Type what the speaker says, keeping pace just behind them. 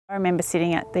I remember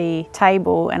sitting at the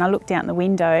table and I looked out the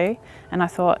window and I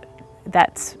thought,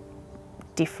 that's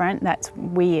different, that's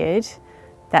weird,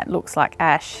 that looks like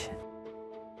ash.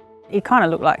 It kind of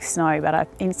looked like snow, but I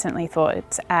instantly thought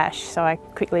it's ash, so I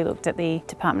quickly looked at the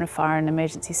Department of Fire and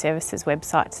Emergency Services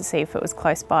website to see if it was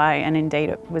close by, and indeed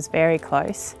it was very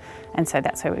close, and so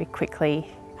that's where we quickly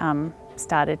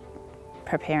started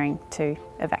preparing to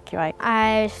evacuate.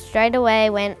 I straight away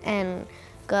went and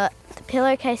got the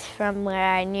pillowcase from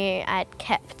where I knew I'd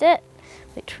kept it,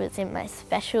 which was in my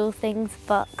special things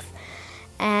box.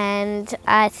 And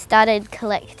I started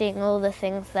collecting all the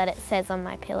things that it says on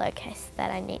my pillowcase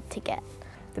that I need to get.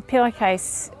 The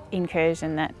pillowcase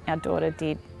incursion that our daughter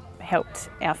did helped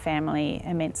our family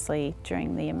immensely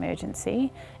during the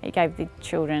emergency. It gave the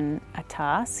children a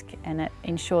task and it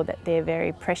ensured that their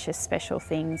very precious special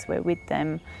things were with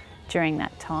them during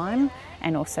that time,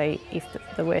 and also if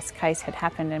the worst case had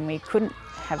happened and we couldn't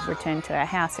have returned to our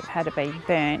house, if it had to be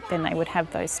burnt, then they would have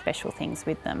those special things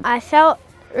with them. I felt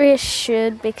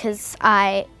reassured because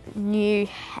I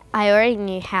already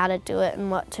knew how to do it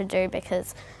and what to do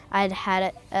because I'd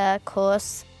had a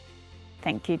course.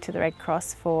 Thank you to the Red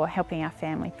Cross for helping our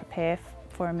family prepare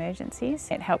for emergencies.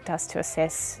 It helped us to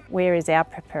assess where is our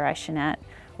preparation at,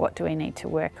 what do we need to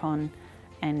work on,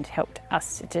 and helped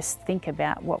us to just think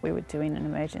about what we would do in an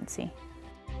emergency.